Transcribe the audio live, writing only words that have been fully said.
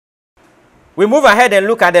We move ahead and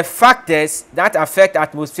look at the factors that affect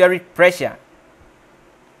atmospheric pressure.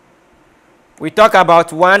 We talk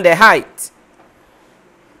about one, the height.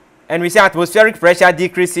 And we say atmospheric pressure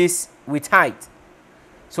decreases with height.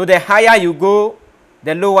 So the higher you go,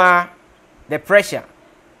 the lower the pressure.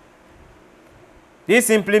 This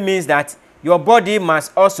simply means that your body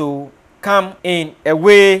must also come in a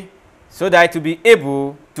way so that it will be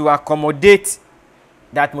able to accommodate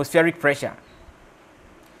the atmospheric pressure.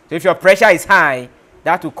 So if your pressure is high,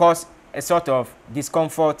 that will cause a sort of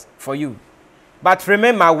discomfort for you. But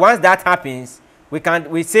remember, once that happens,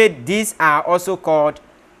 we say these are also called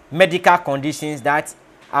medical conditions that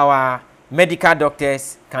our medical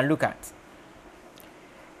doctors can look at.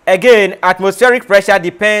 Again, atmospheric pressure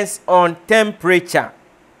depends on temperature.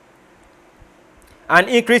 An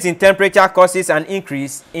increase in temperature causes an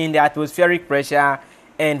increase in the atmospheric pressure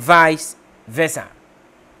and vice versa.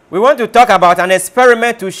 We want to talk about an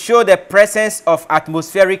experiment to show the presence of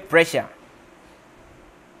atmospheric pressure.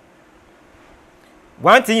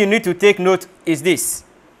 One thing you need to take note is this.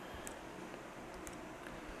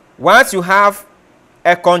 Once you have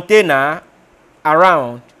a container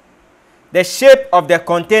around, the shape of the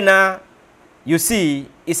container you see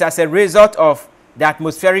is as a result of the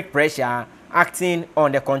atmospheric pressure acting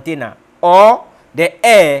on the container or the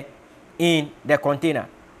air in the container.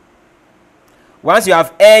 Once you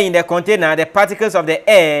have air in the container, the particles of the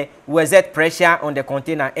air will exert pressure on the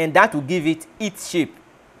container, and that will give it its shape.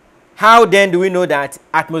 How then do we know that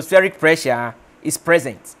atmospheric pressure is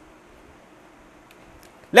present?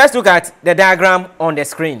 Let's look at the diagram on the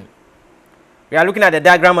screen. We are looking at the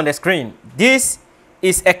diagram on the screen. This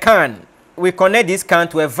is a can. We connect this can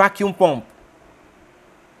to a vacuum pump.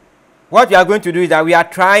 What we are going to do is that we are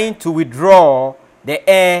trying to withdraw the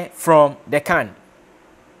air from the can.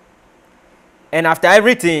 And after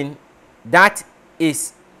everything, that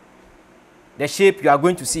is the shape you are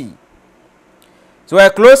going to see. So a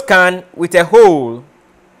closed can with a hole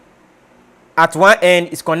at one end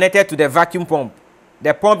is connected to the vacuum pump.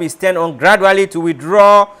 The pump is turned on gradually to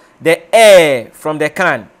withdraw the air from the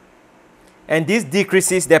can. And this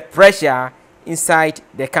decreases the pressure inside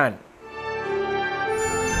the can.